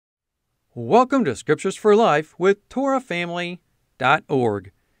Welcome to Scriptures for Life with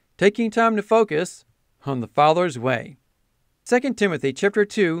TorahFamily.org, taking time to focus on the Father's way. 2 Timothy chapter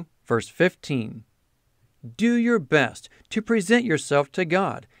 2, verse 15. Do your best to present yourself to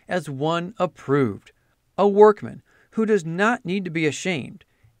God as one approved, a workman who does not need to be ashamed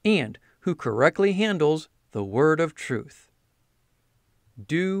and who correctly handles the word of truth.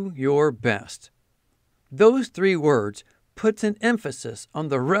 Do your best. Those three words puts an emphasis on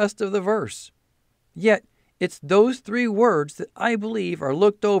the rest of the verse. Yet, it's those three words that I believe are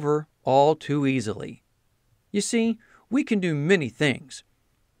looked over all too easily. You see, we can do many things,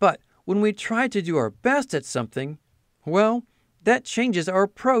 but when we try to do our best at something, well, that changes our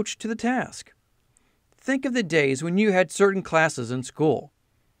approach to the task. Think of the days when you had certain classes in school.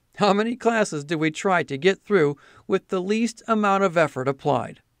 How many classes did we try to get through with the least amount of effort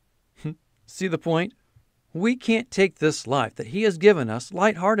applied? See the point? We can't take this life that He has given us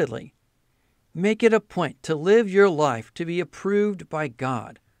lightheartedly. Make it a point to live your life to be approved by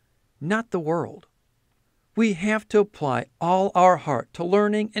God, not the world. We have to apply all our heart to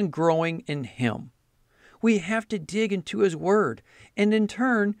learning and growing in Him. We have to dig into His Word and in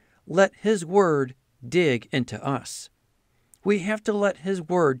turn let His Word dig into us. We have to let His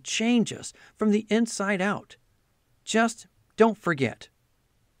Word change us from the inside out. Just don't forget,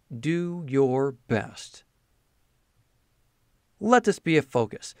 do your best. Let this be a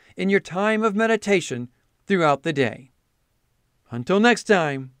focus in your time of meditation throughout the day. Until next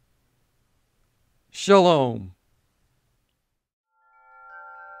time, Shalom.